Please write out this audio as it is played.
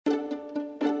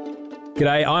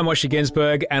G'day, I'm Osher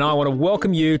Ginsberg, and I want to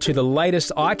welcome you to the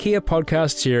latest IKEA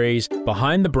podcast series,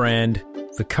 Behind the Brand,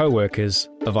 The Co-Workers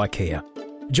of IKEA.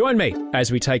 Join me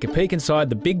as we take a peek inside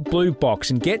the big blue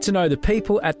box and get to know the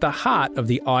people at the heart of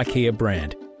the IKEA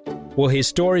brand. We'll hear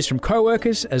stories from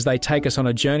co-workers as they take us on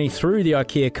a journey through the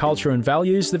IKEA culture and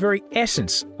values, the very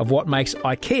essence of what makes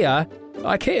IKEA,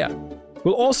 IKEA.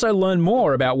 We'll also learn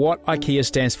more about what IKEA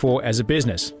stands for as a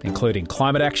business, including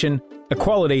climate action,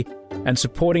 equality, and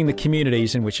supporting the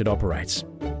communities in which it operates.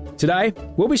 Today,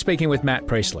 we'll be speaking with Matt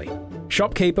Priestley,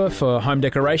 shopkeeper for home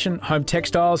decoration, home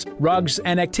textiles, rugs,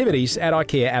 and activities at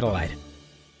IKEA Adelaide.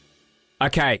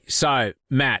 Okay, so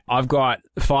Matt, I've got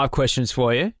 5 questions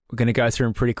for you. We're going to go through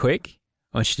them pretty quick.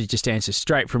 I want you to just answer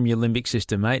straight from your limbic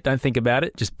system, mate. Don't think about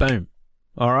it. Just boom.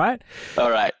 All right? All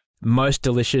right. Most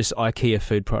delicious IKEA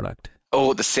food product?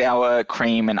 Oh, the sour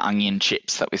cream and onion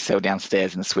chips that we sell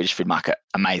downstairs in the Swedish food market.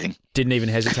 Amazing. Didn't even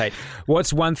hesitate.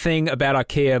 What's one thing about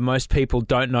IKEA most people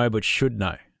don't know but should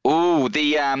know? Oh,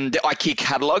 the IKEA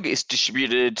catalogue is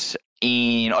distributed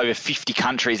in over 50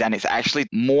 countries and it's actually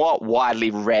more widely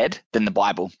read than the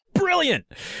Bible. Brilliant.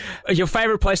 Your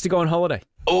favourite place to go on holiday?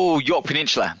 Oh, York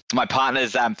Peninsula. My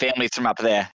partner's family's from up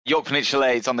there. York Peninsula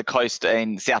is on the coast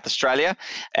in South Australia,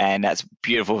 and that's a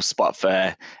beautiful spot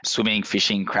for swimming,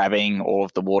 fishing, crabbing, all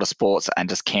of the water sports, and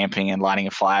just camping and lighting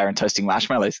a fire and toasting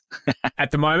marshmallows.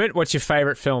 At the moment, what's your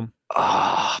favourite film?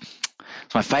 Oh, so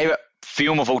my favourite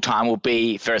film of all time will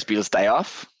be Ferris Bueller's Day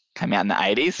Off. Came out in the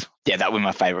 80s. Yeah, that would be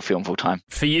my favourite film of all time.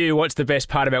 For you, what's the best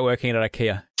part about working at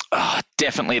IKEA? Oh,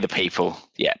 definitely the people.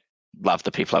 Yeah. Love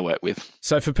the people I work with.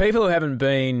 So for people who haven't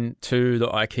been to the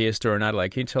IKEA store in Adelaide,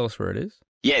 can you tell us where it is?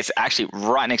 Yeah, it's actually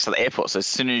right next to the airport. So as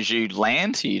soon as you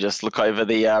land, you just look over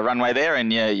the runway there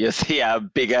and you see a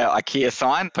bigger IKEA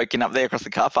sign poking up there across the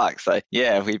car park. So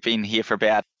yeah, we've been here for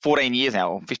about 14 years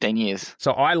now, or 15 years.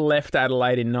 So I left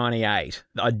Adelaide in 98.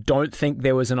 I don't think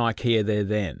there was an IKEA there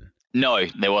then. No,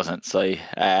 there wasn't. So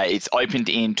it's opened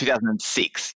in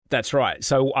 2006. That's right.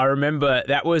 So I remember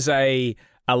that was a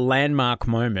landmark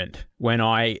moment when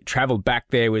I travelled back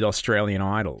there with Australian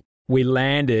Idol. We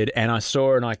landed and I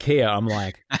saw an IKEA. I'm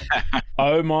like,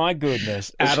 oh my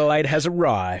goodness, Adelaide has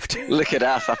arrived. Look at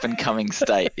us, up and coming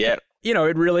state. Yeah. You know,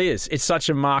 it really is. It's such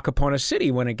a mark upon a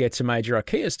city when it gets a major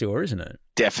IKEA store, isn't it?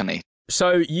 Definitely.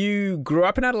 So you grew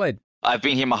up in Adelaide? I've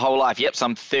been here my whole life. Yep. So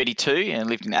I'm 32 and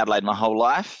lived in Adelaide my whole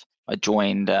life. I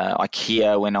joined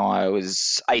IKEA when I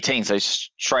was 18, so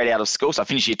straight out of school. So I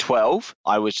finished year 12.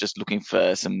 I was just looking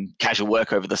for some casual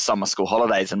work over the summer school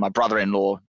holidays, and my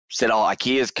brother-in-law said, oh,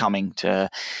 IKEA's coming to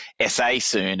SA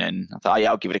soon, and I thought, oh,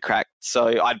 yeah, I'll give it a crack.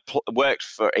 So I'd worked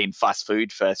in fast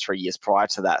food for 3 years prior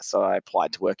to that, so I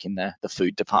applied to work in the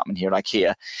food department here at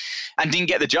IKEA and didn't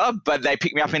get the job, but they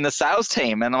picked me up in the sales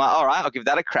team, and I'm like, all right, I'll give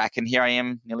that a crack, and here I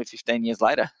am nearly 15 years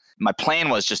later. My plan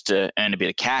was just to earn a bit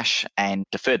of cash and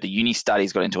deferred the uni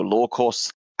studies, got into a law course.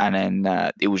 And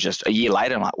then it was just a year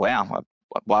later, I'm like, wow,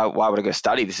 why would I go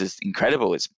study? This is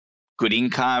incredible. It's good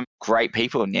income, great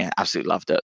people. And yeah, absolutely loved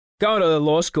it. Going to the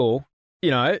law school, you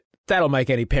know, that'll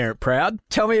make any parent proud.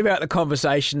 Tell me about the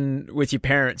conversation with your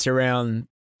parents around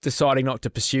deciding not to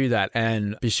pursue that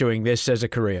and pursuing this as a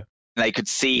career. They could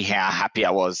see how happy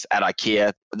I was at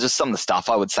IKEA. Just some of the stuff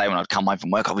I would say when I'd come home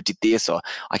from work, oh, we did this, or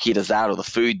IKEA does that, or the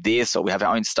food this, or we have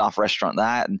our own staff restaurant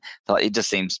that. And it just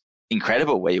seems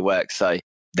incredible where you work. So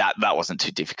that wasn't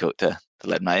too difficult to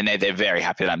let them know. And they're very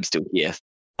happy that I'm still here.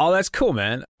 Oh, that's cool,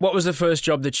 man. What was the first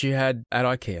job that you had at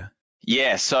IKEA?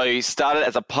 Yeah, so started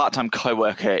as a part-time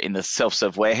co-worker in the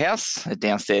self-serve warehouse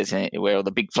downstairs where all the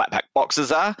big flat pack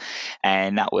boxes are.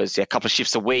 And that was a couple of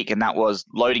shifts a week. And that was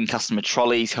loading customer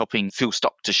trolleys, helping fill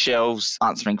stock to shelves,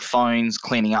 answering phones,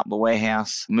 cleaning up the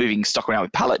warehouse, moving stock around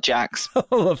with pallet jacks.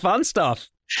 All the fun stuff.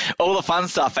 All the fun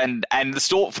stuff. And the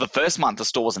store, for the first month, the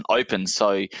store wasn't open.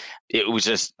 So it was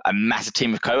just a massive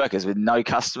team of co-workers with no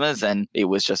customers. And it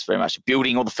was just very much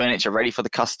building all the furniture ready for the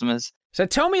customers. So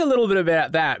tell me a little bit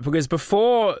about that, because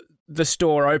before the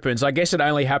store opens, I guess it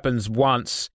only happens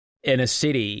once in a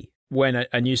city when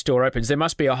a new store opens. There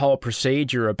must be a whole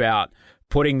procedure about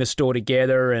putting the store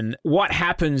together and what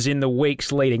happens in the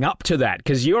weeks leading up to that,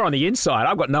 because you're on the inside.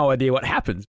 I've got no idea what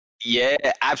happens. Yeah,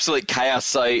 absolute chaos.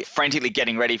 So frantically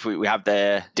getting ready for, we have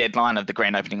the deadline of the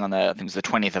grand opening on I think it was the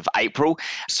 20th of April.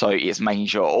 So it's making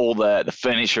sure all the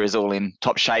furniture is all in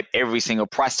top shape. Every single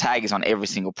price tag is on every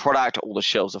single product. All the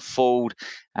shelves are full.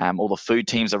 All the food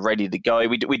teams are ready to go.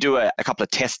 We do a couple of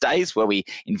test days where we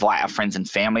invite our friends and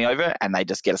family over and they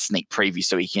just get a sneak preview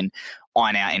so we can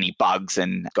iron out any bugs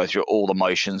and go through all the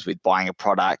motions with buying a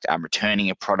product, returning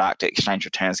a product, exchange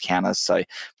returns counters. So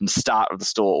from the start of the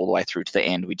store all the way through to the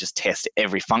end, we just test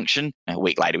every function. A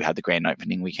week later, we had the grand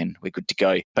opening. We're good to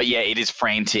go. But yeah, it is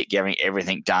frantic getting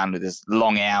everything done with this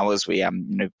long hours. We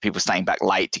people staying back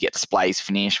late to get displays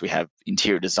finished. We have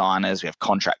interior designers, we have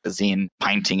contractors in,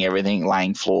 painting everything,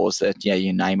 laying floors,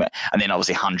 you name it. And then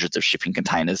obviously hundreds of shipping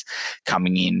containers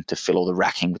coming in to fill all the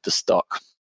racking with the stock.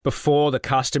 Before the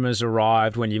customers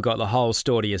arrived, when you've got the whole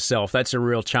store to yourself, that's a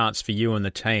real chance for you and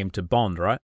the team to bond,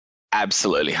 right?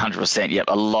 Absolutely, 100%. Yep,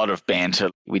 a lot of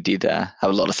banter. We did have a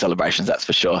lot of celebrations, that's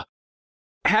for sure.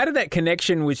 How did that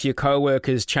connection with your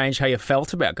co-workers change how you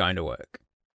felt about going to work?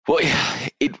 Well,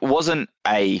 it wasn't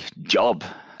a job.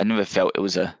 I never felt it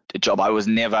was a job. I was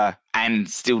never and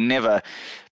still never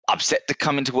upset to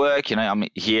come into work. I'm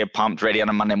here pumped, ready on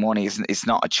a Monday morning. It's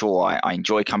not a chore. I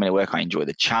enjoy coming to work. I enjoy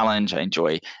the challenge. I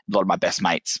enjoy a lot of my best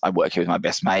mates. I work here with my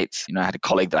best mates. I had a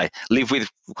colleague that I lived with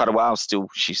for quite a while.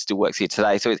 She still works here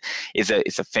today. So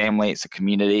it's a family. It's a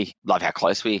community. Love how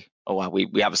close we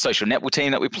have a social netball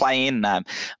team that we play in. I'm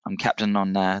captain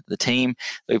on the team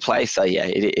that we play. So yeah,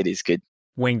 it is good.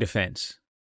 Wing defense.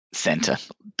 Centre.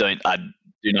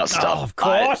 Do not stop. Oh, of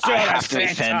course I have to be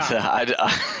centre.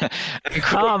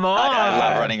 Come on. I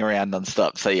love running around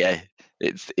non-stop. So yeah,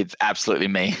 it's absolutely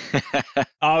me.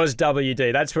 I was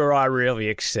WD. That's where I really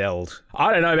excelled.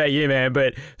 I don't know about you, man,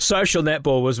 but social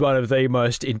netball was one of the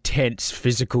most intense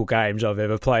physical games I've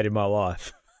ever played in my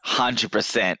life.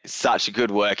 100%. Such a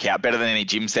good workout. Better than any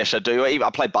gym session I do. I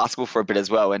played basketball for a bit as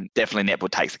well, and definitely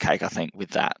netball takes the cake, I think, with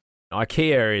that.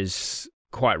 IKEA is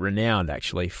quite renowned,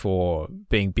 actually, for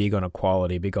being big on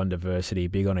equality, big on diversity,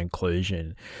 big on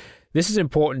inclusion. This is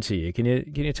important to you. Can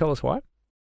you tell us why?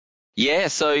 Yeah,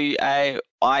 so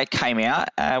I came out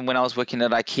when I was working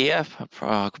at IKEA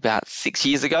about 6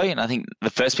 years ago, and I think the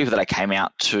first people that I came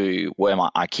out to were my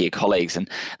IKEA colleagues, and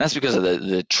that's because of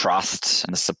the trust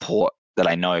and the support that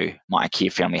I know my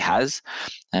IKEA family has.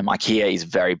 IKEA is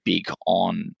very big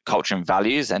on culture and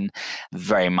values, and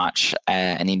very much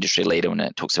an industry leader when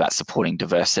it talks about supporting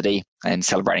diversity and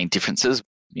celebrating differences.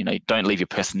 Don't leave your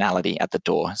personality at the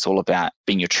door. It's all about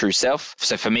being your true self.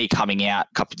 So for me, coming out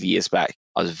a couple of years back,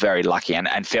 I was very lucky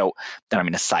and felt that I'm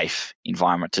in a safe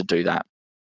environment to do that.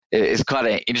 It's quite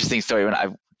an interesting story when I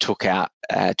took out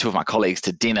two of my colleagues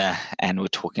to dinner, and we're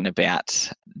talking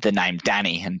about the name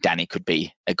Danny, and Danny could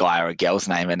be a guy or a girl's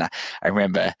name. And I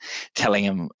remember telling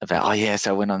him about, so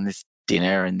I went on this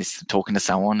dinner and talking to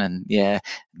someone, and the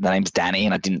name's Danny,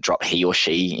 and I didn't drop he or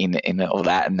she in all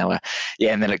that. And they were,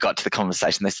 and then it got to the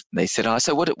conversation. They said,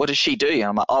 so what does she do? And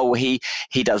I'm like, well, he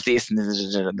does this, and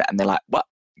they're like, what?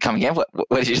 Come again? What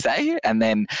did you say? And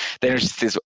then it was just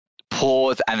this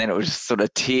pause, and then it was just sort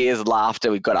of tears,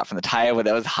 laughter. We got up from the table,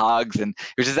 there was hugs, and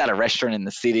it was just at a restaurant in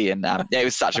the city, and it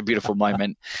was such a beautiful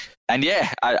moment. And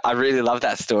I really love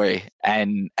that story.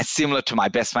 And similar to my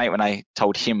best mate, when I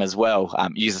told him as well,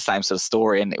 used the same sort of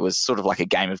story, and it was sort of like a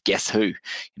game of guess who.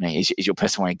 Is your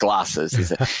person wearing glasses?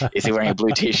 Is he wearing a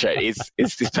blue t-shirt? Is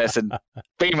this person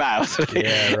female?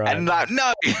 Yeah, right. And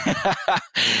no.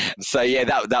 So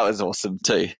that was awesome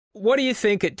too. What do you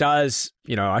think it does?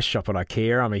 I shop at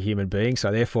IKEA. I'm a human being,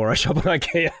 so therefore I shop at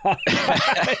IKEA.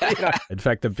 In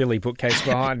fact, the Billy bookcase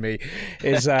behind me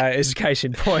is a case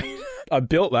in point. I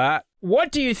built that.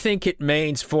 What do you think it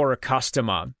means for a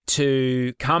customer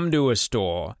to come to a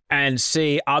store and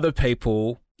see other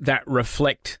people that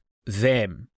reflect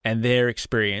them and their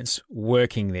experience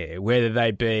working there, whether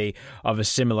they be of a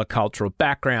similar cultural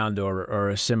background or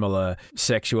a similar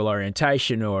sexual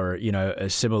orientation or, a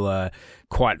similar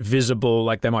quite visible,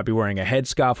 like they might be wearing a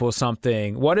headscarf or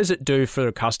something? What does it do for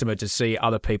a customer to see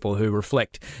other people who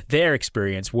reflect their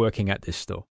experience working at this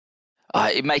store?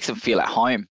 It makes them feel at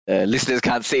home. Listeners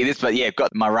can't see this, but I've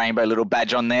got my rainbow little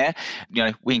badge on there.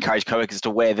 We encourage coworkers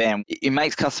to wear them. It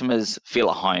makes customers feel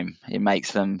at home. It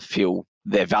makes them feel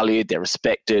they're valued, they're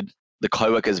respected. The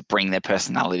coworkers bring their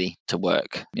personality to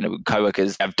work.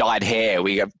 Coworkers have dyed hair,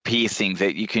 we have piercings,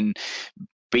 that you can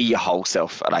be your whole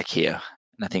self at IKEA.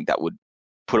 And I think that would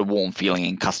put a warm feeling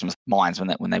in customers' minds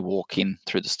when they walk in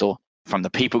through the store. From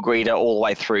the people greeter all the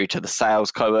way through to the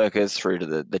sales co-workers, through to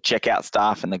the checkout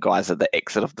staff and the guys at the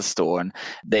exit of the store. And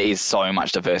there is so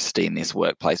much diversity in this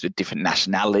workplace with different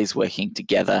nationalities working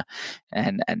together,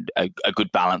 and a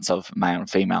good balance of male and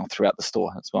female throughout the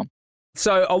store as well.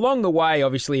 So along the way,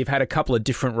 obviously, you've had a couple of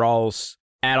different roles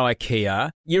at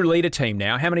IKEA. You're a leader team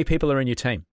now. How many people are in your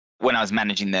team? When I was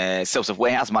managing the self-serve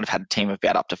warehouse, I might have had a team of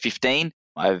about up to 15.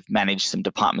 I've managed some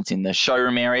departments in the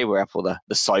showroom area where all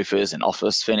the sofas and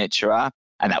office furniture are,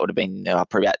 and that would have been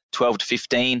probably about 12 to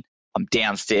 15. I'm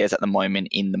downstairs at the moment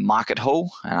in the market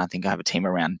hall, and I think I have a team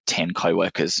around 10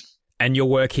 co-workers. And you're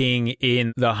working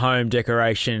in the home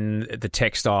decoration, the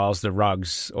textiles, the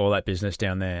rugs, all that business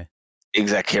down there.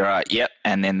 Exactly right. Yep.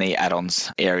 And then the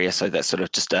add-ons area. So that's sort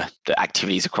of just the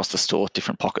activities across the store,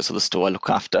 different pockets of the store I look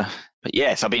after. But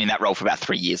yeah, so I've been in that role for about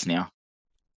 3 years now.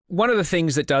 One of the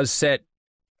things that does set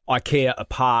IKEA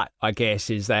apart, I guess,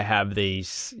 is they have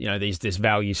this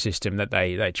value system that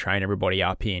they train everybody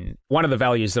up in. One of the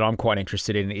values that I'm quite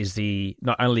interested in is the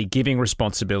not only giving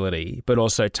responsibility, but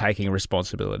also taking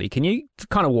responsibility. Can you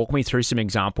kind of walk me through some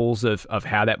examples of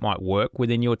how that might work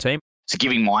within your team? So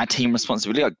giving my team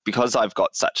responsibility, because I've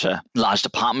got such a large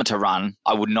department to run,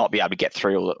 I would not be able to get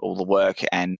through all the work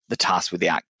and the tasks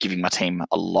without giving my team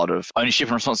a lot of ownership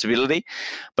and responsibility.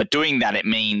 But doing that, it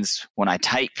means when I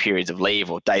take periods of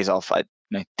leave or days off,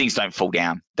 things don't fall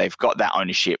down. They've got that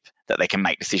ownership that they can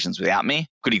make decisions without me.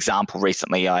 Good example,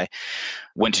 recently I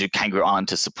went to Kangaroo Island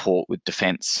to support with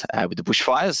defence with the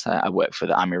bushfires. I work for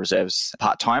the Army Reserves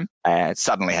part-time.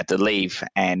 Suddenly had to leave,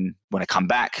 and when I come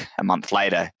back a month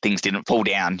later, things didn't fall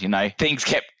down. Things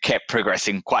kept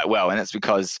progressing quite well, and it's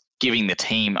because giving the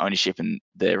team ownership and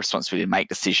the responsibility to make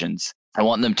decisions. I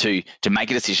want them to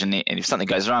make a decision, and if something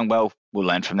goes wrong, well, we'll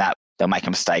learn from that. They'll make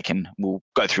a mistake and we'll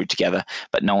go through together,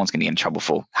 but no one's going to get in trouble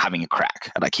for having a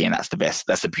crack at IKEA, and that's the best.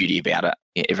 That's the beauty about it.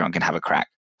 Yeah, everyone can have a crack.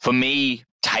 For me,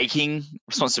 taking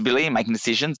responsibility and making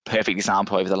decisions, perfect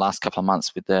example over the last couple of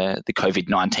months with the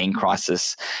COVID-19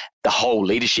 crisis, the whole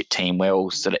leadership team, we're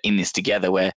all sort of in this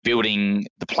together. We're building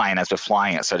the plane as we're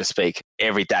flying it, so to speak.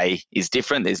 Every day is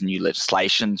different. There's new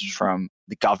legislation from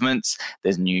the governments.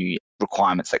 There's new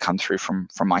requirements that come through from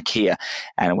IKEA,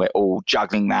 and we're all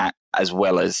juggling that, as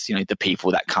well as the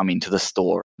people that come into the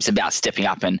store. It's about stepping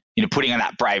up and putting on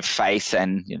that brave face.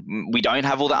 And we don't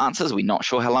have all the answers. We're not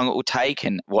sure how long it will take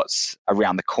and what's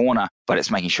around the corner, but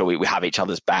it's making sure we have each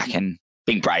other's back and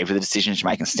being brave with the decisions you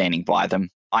make and standing by them.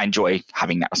 I enjoy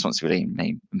having that responsibility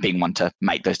and being one to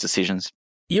make those decisions.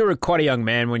 You were quite a young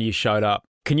man when you showed up.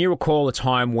 Can you recall a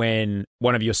time when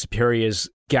one of your superiors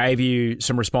gave you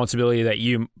some responsibility that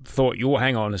you thought,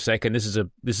 hang on a second, this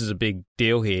is a big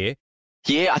deal here?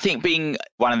 Yeah, I think being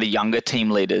one of the younger team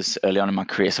leaders early on in my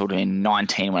career, so I would have been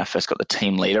 19 when I first got the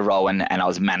team leader role, and I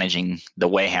was managing the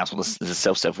warehouse, the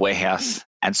self-serve warehouse.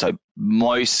 And so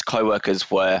most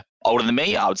co-workers were older than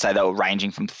me. I would say they were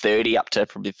ranging from 30 up to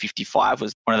probably 55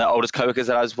 was one of the oldest co-workers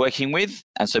that I was working with.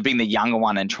 And so being the younger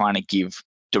one and trying to give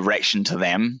direction to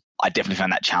them, I definitely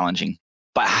found that challenging.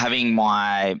 But having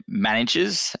my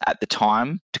managers at the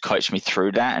time to coach me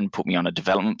through that and put me on a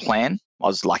development plan, I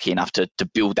was lucky enough to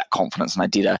build that confidence. And I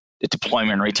did a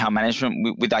deployment in retail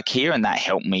management with IKEA, and that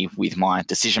helped me with my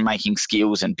decision-making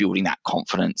skills and building that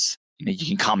confidence. You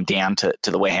can come down to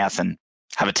the warehouse and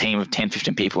have a team of 10,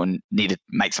 15 people and need to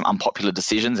make some unpopular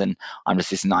decisions. And I'm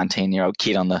just this 19-year-old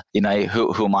kid on the,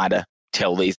 who am I to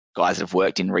tell these guys that have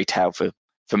worked in retail for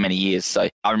many years? So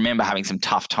I remember having some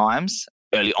tough times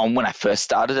early on when I first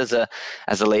started as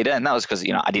a leader. And that was because,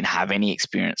 I didn't have any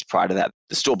experience prior to that.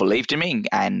 The store believed in me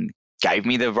and gave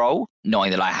me the role, knowing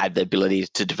that I had the ability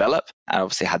to develop. I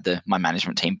obviously had my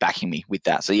management team backing me with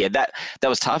that. So yeah, that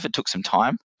was tough. It took some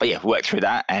time, but yeah, worked through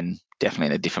that and definitely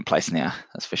in a different place now.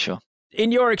 That's for sure.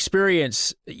 In your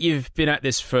experience, you've been at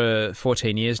this for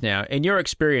 14 years now. In your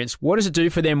experience, what does it do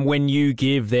for them when you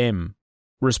give them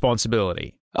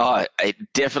responsibility? Oh, it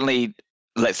definitely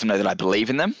lets them know that I believe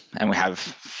in them and we have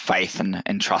faith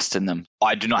and trust in them.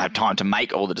 I do not have time to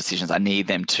make all the decisions. I need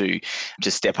them to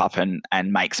just step up and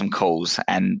make some calls.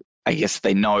 And I guess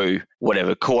they know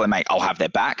whatever call they make, I'll have their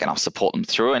back and I'll support them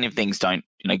through. And if things don't,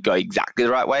 go exactly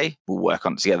the right way, we'll work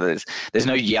on it together. There's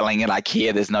no yelling at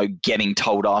IKEA. There's no getting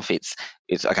told off. It's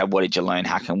okay, what did you learn?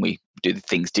 How can we do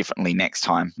things differently next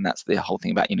time? And that's the whole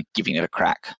thing about, giving it a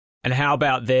crack. And how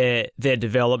about their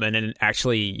development and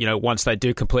actually, once they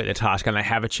do complete the task and they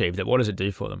have achieved it, what does it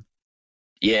do for them?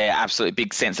 Yeah, absolutely.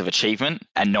 Big sense of achievement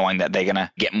and knowing that they're going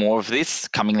to get more of this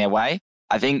coming their way.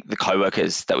 I think the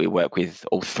co-workers that we work with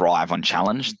all thrive on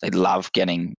challenge. They love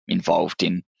getting involved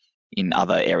in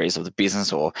other areas of the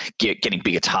business or getting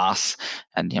bigger tasks,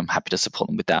 and I'm happy to support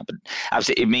them with that. But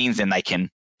absolutely, it means then they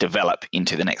can develop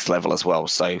into the next level as well.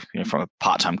 So, from a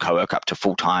part-time co-worker up to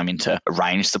full-time into a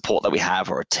range support that we have,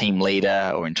 or a team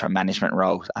leader, or into a management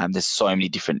role. There's so many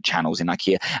different channels in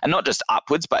IKEA, and not just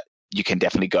upwards, but you can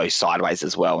definitely go sideways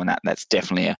as well. And that's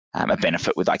definitely a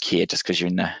benefit with IKEA. Just because you're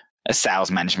in a sales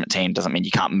management team doesn't mean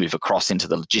you can't move across into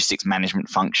the logistics management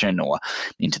function or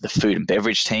into the food and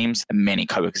beverage teams. And many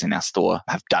co-workers in our store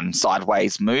have done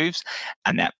sideways moves,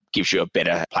 and that gives you a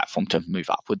better platform to move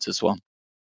upwards as well.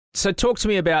 So talk to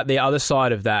me about the other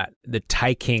side of that, the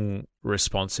taking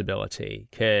responsibility,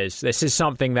 because this is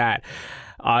something that,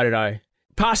 I don't know,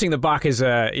 passing the buck is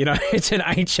it's an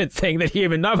ancient thing that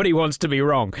nobody wants to be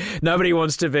wrong. Nobody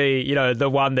wants to be, the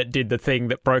one that did the thing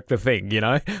that broke the thing,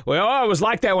 Well, I was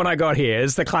like that when I got here.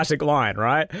 It's the classic line,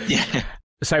 right? Yeah.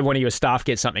 Say one of your staff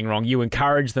gets something wrong, you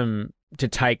encourage them to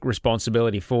take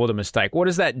responsibility for the mistake. What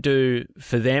does that do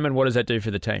for them and what does that do for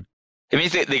the team? It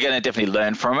means that they're going to definitely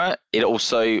learn from it. It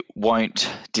also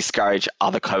won't discourage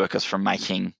other coworkers from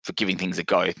giving things a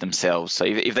go themselves. So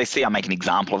if they see I make an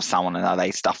example of someone and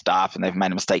they stuffed up and they've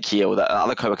made a mistake here, well, the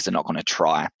other coworkers are not going to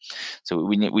try. So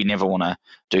we never want to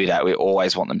do that. We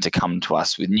always want them to come to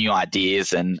us with new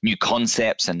ideas and new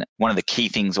concepts. And one of the key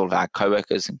things all of our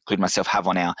coworkers, including myself, have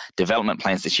on our development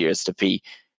plans this year is to be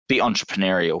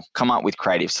entrepreneurial, come up with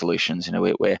creative solutions.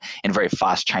 We're in a very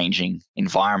fast-changing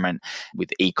environment with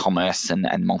e-commerce and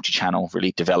multi-channel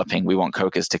really developing. We want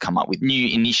coworkers to come up with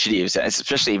new initiatives,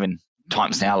 especially even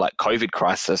times now like COVID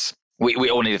crisis. We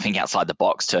all need to think outside the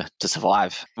box to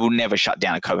survive. We'll never shut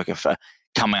down a coworker for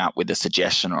coming up with a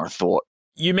suggestion or a thought.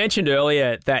 You mentioned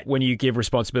earlier that when you give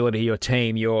responsibility to your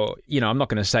team, I'm not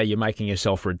going to say you're making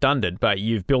yourself redundant, but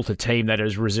you've built a team that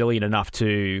is resilient enough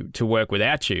to work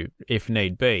without you if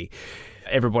need be.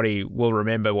 Everybody will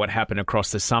remember what happened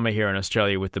across the summer here in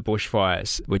Australia with the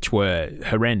bushfires, which were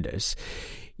horrendous.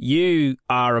 You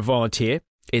are a volunteer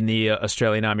in the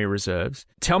Australian Army Reserves.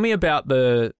 Tell me about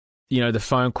the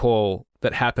phone call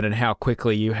that happened and how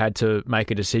quickly you had to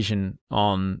make a decision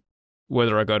on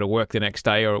whether I go to work the next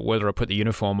day or whether I put the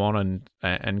uniform on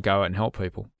and go out and help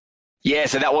people. Yeah,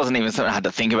 so that wasn't even something I had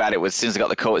to think about. It was as soon as I got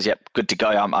the call, it was, yep, good to go.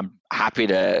 I'm happy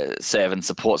to serve and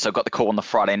support. So I got the call on the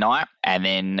Friday night, and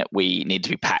then we need to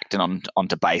be packed and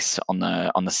onto base on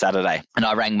the Saturday. And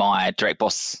I rang my direct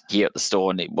boss here at the store,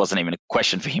 and it wasn't even a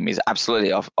question for him. He's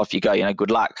absolutely off you go.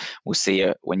 Good luck. We'll see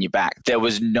you when you're back. There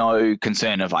was no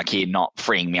concern of IKEA not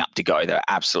freeing me up to go. They were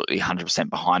absolutely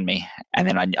 100% behind me. And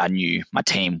then I knew my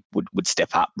team would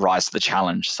step up, rise to the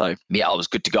challenge. So yeah, I was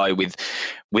good to go with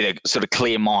a sort of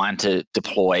clear mind to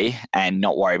deploy and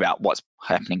not worry about what's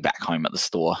happening back home at the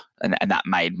store. And that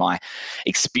made my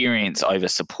experience over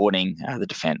supporting the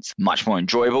defence much more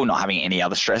enjoyable, not having any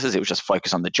other stresses. It was just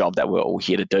focus on the job that we're all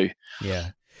here to do. Yeah.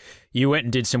 You went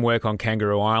and did some work on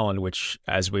Kangaroo Island, which,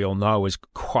 as we all know, was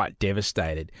quite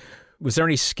devastated. Was there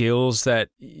any skills that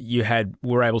you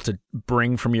were able to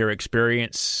bring from your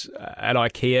experience at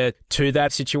IKEA to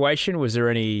that situation? Was there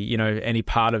any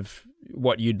part of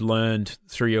what you'd learned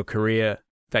through your career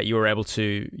that you were able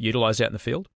to utilise out in the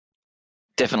field?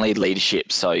 Definitely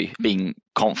leadership. So being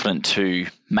confident to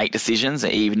make decisions,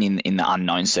 even in the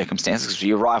unknown circumstances. Because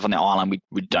we arrive on the island,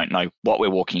 we don't know what we're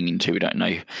walking into. We don't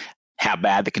know how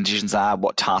bad the conditions are,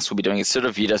 what tasks we'll be doing. It's sort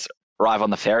of you just arrive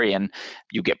on the ferry and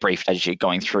you'll get briefed as you're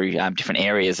going through different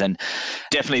areas. And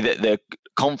definitely the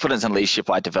confidence and leadership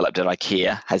I developed at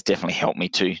IKEA has definitely helped me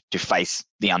to face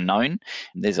the unknown.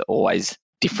 There's always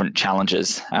different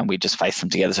challenges and we just face them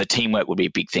together. So teamwork would be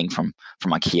a big thing from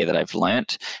IKEA that I've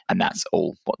learnt, and that's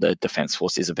all what the Defence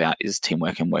Force is about, is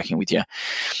teamwork and working with your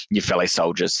fellow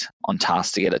soldiers on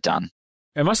task to get it done.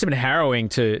 It must have been harrowing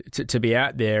to be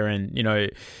out there and,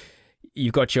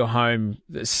 you've got your home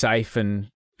safe and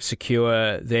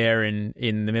secure there in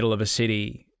the middle of a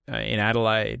city in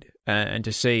Adelaide, and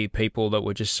to see people that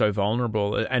were just so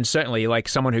vulnerable, and certainly like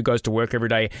someone who goes to work every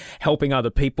day helping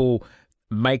other people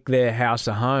make their house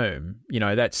a home.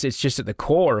 It's just at the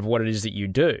core of what it is that you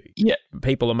do. Yeah.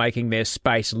 People are making their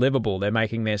space livable. They're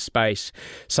making their space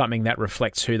something that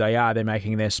reflects who they are. They're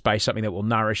making their space something that will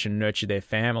nourish and nurture their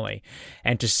family.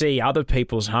 And to see other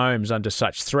people's homes under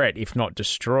such threat, if not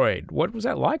destroyed, what was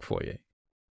that like for you?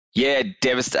 Yeah,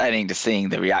 devastating to seeing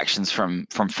the reactions from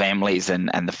families and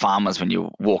the farmers when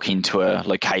you walk into a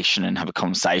location and have a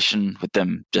conversation with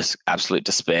them. Just absolute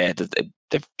despair.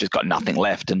 They've just got nothing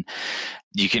left, and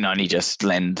you can only just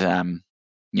lend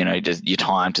just your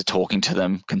time to talking to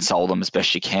them, console them as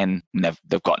best you can.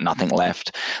 They've got nothing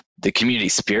left. The community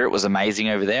spirit was amazing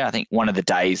over there. I think one of the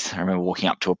days I remember walking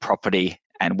up to a property,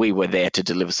 and we were there to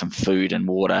deliver some food and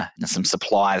water and some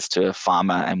supplies to a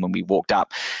farmer. And when we walked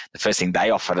up, the first thing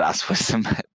they offered us was some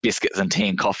biscuits and tea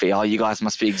and coffee. Oh, you guys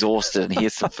must be exhausted, and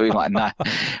here's some food. Like, no,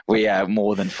 we are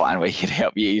more than fine. We're here to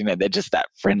help you. They're just that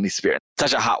friendly spirit.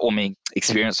 Such a heartwarming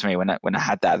experience for me when I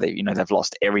had that. They've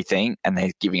lost everything, and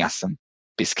they're giving us some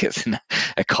biscuits and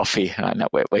a coffee. I know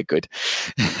we're good.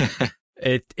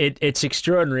 It's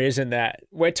extraordinary, isn't that?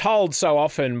 We're told so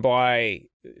often by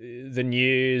the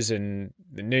news and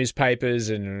the newspapers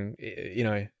and,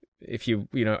 if you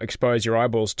expose your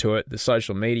eyeballs to it, the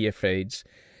social media feeds,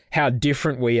 how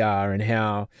different we are and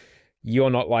how you're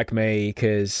not like me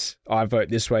because I vote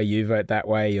this way, you vote that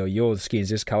way, or your skin's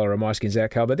this color or my skin's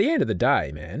that color. But at the end of the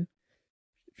day, man,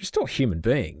 you're still human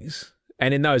beings.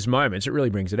 And in those moments, it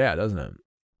really brings it out, doesn't it?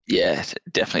 Yeah, it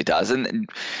definitely does. And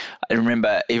I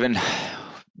remember even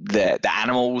the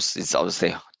animals, it's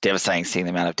obviously devastating seeing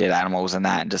the amount of dead animals and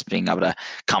that, and just being able to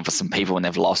comfort some people when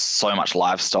they've lost so much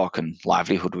livestock and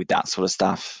livelihood with that sort of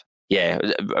stuff. Yeah,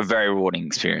 a very rewarding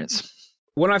experience.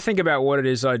 When I think about what it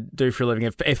is I do for a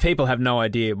living, if people have no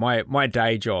idea, my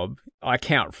day job, I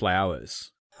count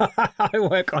flowers. I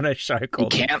work on a show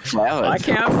called... You count flowers? I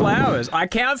count flowers. I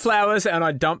count flowers and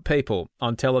I dump people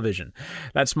on television.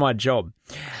 That's my job.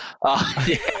 Oh,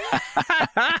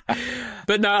 yeah.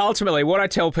 But no, ultimately, what I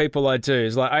tell people I do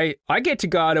is like I get to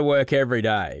go to work every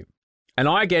day and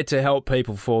I get to help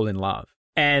people fall in love.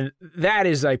 And that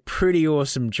is a pretty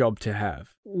awesome job to have.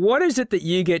 What is it that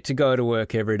you get to go to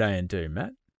work every day and do,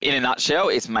 Matt? In a nutshell,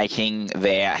 it's making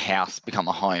their house become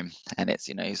a home. And it's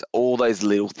all those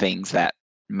little things that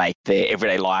make their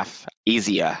everyday life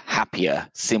easier, happier,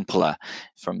 simpler,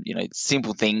 from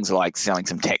simple things like selling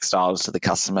some textiles to the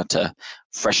customer to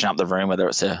freshen up the room, whether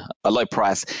it's a low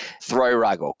price throw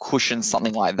rug or cushion,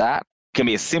 something like that. It can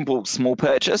be a simple, small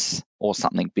purchase or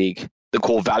something big. The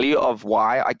core value of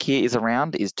why IKEA is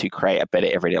around is to create a better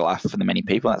everyday life for the many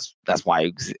people. That's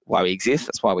why we exist.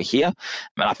 That's why we're here.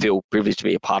 And I feel privileged to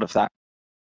be a part of that.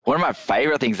 One of my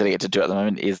favorite things that I get to do at the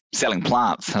moment is selling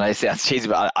plants. And I say it's cheesy,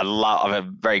 but I have a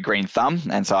very green thumb.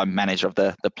 And so I'm manager of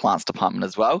the plants department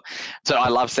as well. So I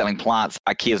love selling plants.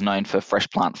 IKEA is known for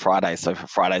Fresh Plant Fridays. So for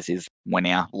Fridays is when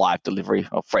our live delivery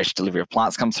or fresh delivery of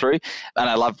plants comes through. And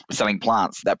I love selling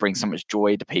plants. That brings so much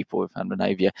joy to people. I don't know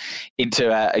if you're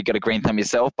got a green thumb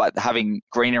yourself, but having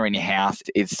greener in your house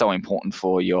is so important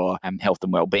for your health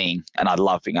and well-being. And I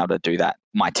love being able to do that.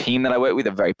 My team that I work with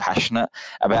are very passionate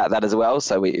about that as well.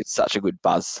 So it's such a good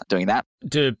buzz doing that.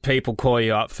 Do people call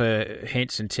you up for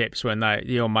hints and tips when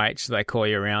your mates, they call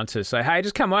you around to say, hey,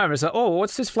 just come over and say, oh,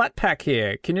 what's this flat pack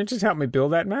here? Can you just help me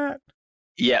build that, Matt?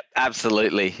 Yep,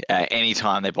 absolutely.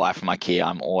 Anytime they buy from IKEA,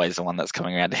 I'm always the one that's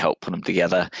coming around to help put them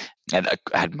together. And I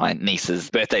had my niece's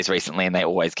birthdays recently and they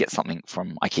always get something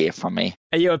from IKEA from me.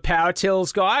 Are you a power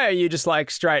tills guy or are you just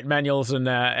like straight manuals and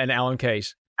Allen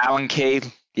keys? Allen key,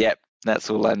 yep.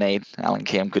 That's all I need. Allen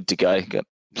key, I'm good to go. Got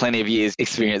plenty of years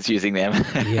experience using them.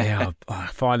 Yeah,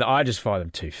 I just find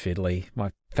them too fiddly.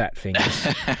 My fat fingers.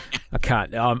 I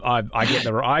can't. I get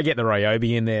the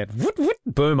Ryobi in there.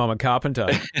 Boom! I'm a carpenter.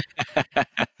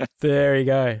 There you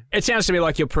go. It sounds to me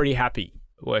like you're pretty happy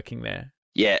working there.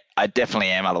 Yeah, I definitely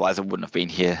am. Otherwise, I wouldn't have been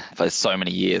here for so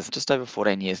many years. Just over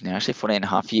 14 years now, actually 14 and a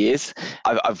half years.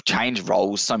 I've changed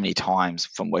roles so many times,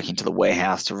 from working to the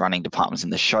warehouse to running departments in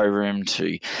the showroom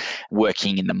to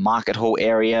working in the market hall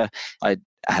area. I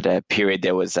had a period,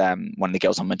 there was one of the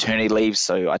girls on maternity leave,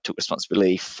 so I took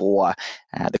responsibility for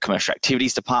the commercial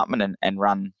activities department and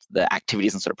run the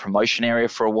activities and sort of promotion area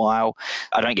for a while.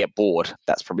 I don't get bored.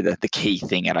 That's probably the key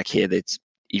thing at IKEA. That's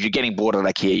if you're getting bored at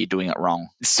IKEA, you're doing it wrong.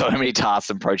 So many tasks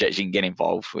and projects you can get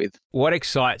involved with. What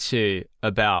excites you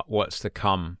about what's to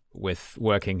come with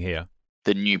working here?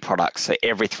 The new products. So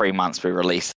every 3 months we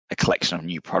release a collection of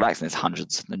new products, and there's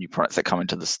hundreds of the new products that come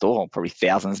into the store, probably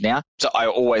thousands now. So I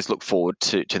always look forward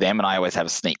to them, and I always have a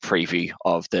sneak preview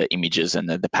of the images and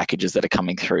the packages that are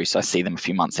coming through. So I see them a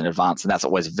few months in advance, and that's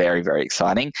always very, very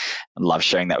exciting. I love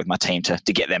sharing that with my team to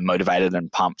get them motivated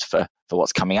and pumped for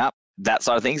what's coming up. That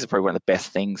side of things is probably one of the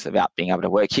best things about being able to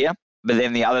work here. But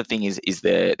then the other thing is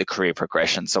the career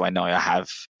progression. So I know I have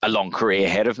a long career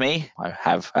ahead of me. I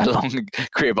have a long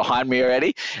career behind me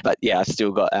already. But yeah, I've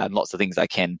still got lots of things I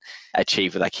can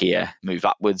achieve with IKEA. Move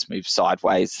upwards, move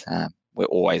sideways. We're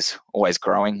always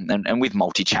growing. And with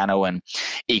multi-channel and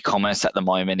e-commerce at the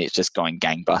moment, it's just going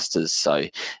gangbusters. So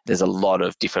there's a lot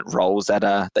of different roles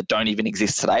that don't even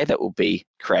exist today that will be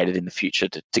created in the future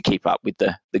to keep up with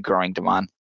the growing demand.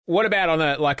 What about on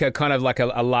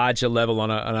a larger level,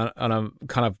 on a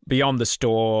kind of beyond the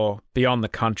store, beyond the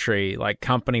country, like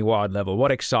company-wide level?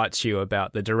 What excites you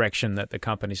about the direction that the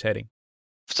company's heading?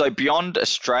 So beyond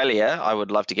Australia, I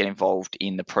would love to get involved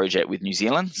in the project with New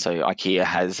Zealand. So IKEA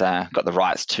has got the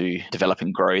rights to develop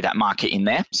and grow that market in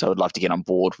there. So I would love to get on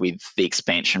board with the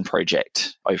expansion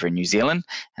project over in New Zealand,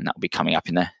 and that will be coming up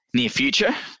in the near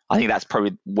future. I think that's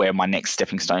probably where my next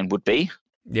stepping stone would be.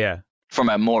 Yeah. From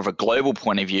a more of a global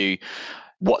point of view,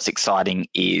 what's exciting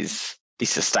is the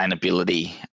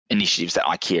sustainability initiatives that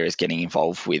IKEA is getting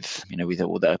involved with, with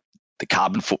all the the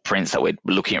carbon footprints that we're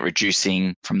looking at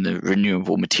reducing from the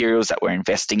renewable materials that we're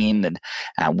investing in,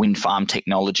 and wind farm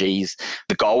technologies.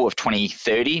 The goal of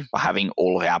 2030, we're having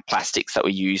all of our plastics that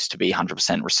we use to be 100%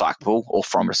 recyclable or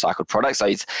from recycled products. So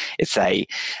it's a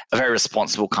very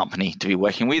responsible company to be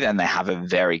working with, and they have a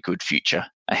very good future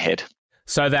ahead.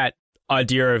 So that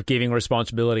idea of giving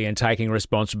responsibility and taking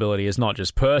responsibility is not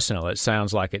just personal. It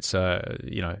sounds like it's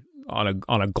on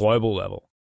a global level.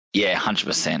 Yeah,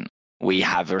 100%. We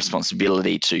have a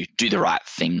responsibility to do the right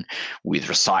thing with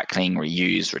recycling,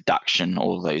 reuse, reduction,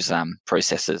 all those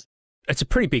processes. It's a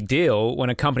pretty big deal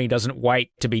when a company doesn't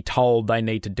wait to be told they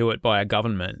need to do it by a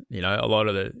government. You know, a lot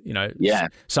of the,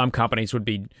 some companies would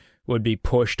be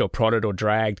pushed or prodded or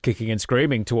dragged kicking and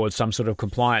screaming towards some sort of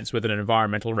compliance with an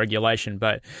environmental regulation.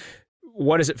 But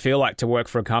what does it feel like to work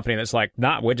for a company that's like,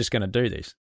 nah, we're just going to do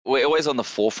this? We're always on the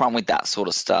forefront with that sort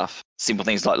of stuff. Simple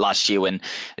things like last year when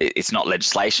it's not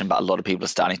legislation, but a lot of people are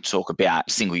starting to talk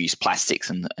about single-use plastics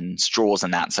and straws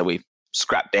and that. So we've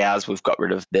scrapped ours. We've got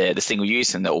rid of the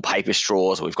single-use and the all paper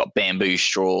straws. Or we've got bamboo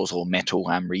straws or metal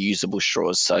reusable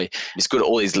straws. So it's good,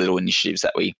 all these little initiatives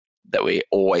that we're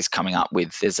always coming up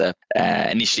with. There's a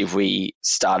initiative we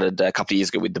started a couple of years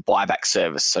ago with the buyback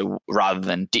service. So rather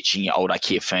than ditching your old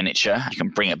IKEA furniture, you can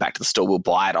bring it back to the store. We'll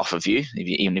buy it off of you.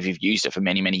 Even if you've used it for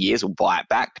many, many years, we'll buy it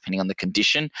back depending on the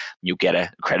condition. You'll get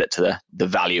a credit to the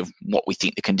value of what we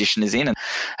think the condition is in.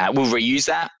 And we'll reuse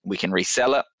that. We can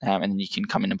resell it, and then you can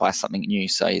come in and buy something new.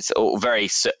 So it's all very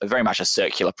much a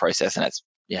circular process, and it's,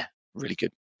 really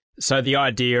good. So the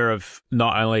idea of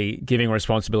not only giving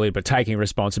responsibility, but taking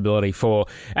responsibility for,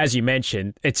 as you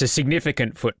mentioned, it's a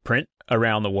significant footprint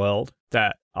around the world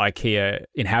that IKEA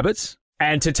inhabits.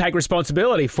 And to take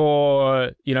responsibility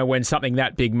for, when something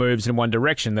that big moves in one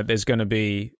direction, that there's going to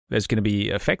be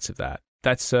effects of that.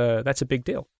 That's a big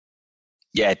deal.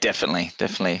 Yeah, definitely.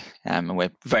 And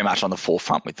we're very much on the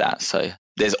forefront with that. So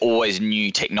there's always new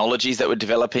technologies that we're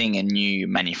developing and new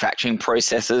manufacturing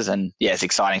processes. And it's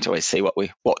exciting to always see what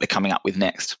they're coming up with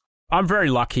next. I'm very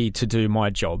lucky to do my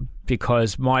job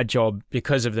because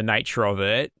of the nature of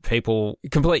it, people,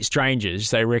 complete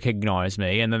strangers, they recognize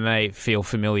me and then they feel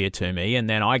familiar to me. And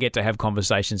then I get to have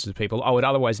conversations with people I would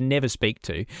otherwise never speak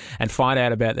to and find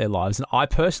out about their lives. And I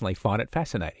personally find it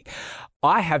fascinating.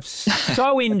 I have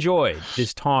so enjoyed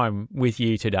this time with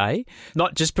you today,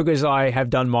 not just because I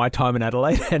have done my time in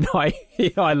Adelaide and I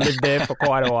lived there for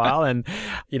quite a while, and,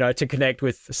 to connect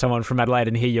with someone from Adelaide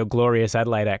and hear your glorious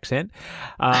Adelaide accent.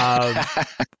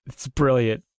 It's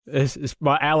brilliant.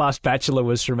 Our last bachelor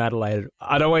was from Adelaide.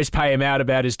 I'd always pay him out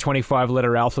about his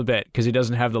 25-letter alphabet because he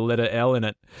doesn't have the letter L in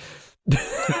it.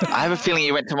 I have a feeling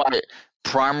you went to my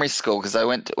primary school because I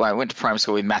went to primary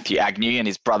school with Matthew Agnew and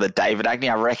his brother David Agnew.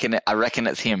 I reckon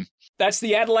it's him. That's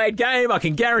the Adelaide game. I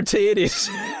can guarantee it is.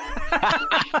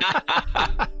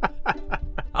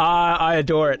 I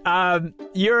adore it.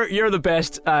 You're the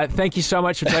best. Thank you so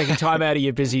much for taking time out of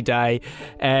your busy day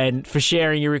and for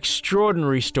sharing your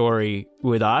extraordinary story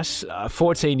with us.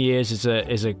 14 years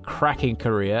is a cracking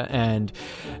career, and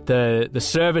the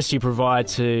service you provide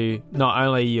to not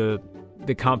only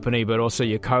the company, but also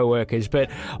your co-workers, but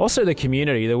also the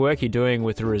community, the work you're doing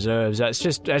with the reserves.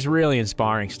 That's really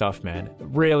inspiring stuff, man.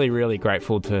 Really, really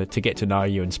grateful to get to know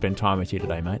you and spend time with you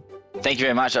today, mate. Thank you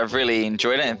very much. I've really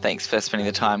enjoyed it, and thanks for spending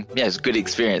the time. Yeah, it was a good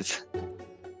experience.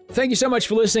 Thank you so much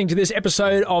for listening to this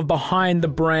episode of Behind the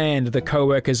Brand, the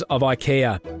co-workers of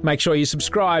IKEA. Make sure you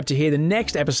subscribe to hear the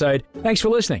next episode. Thanks for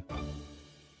listening.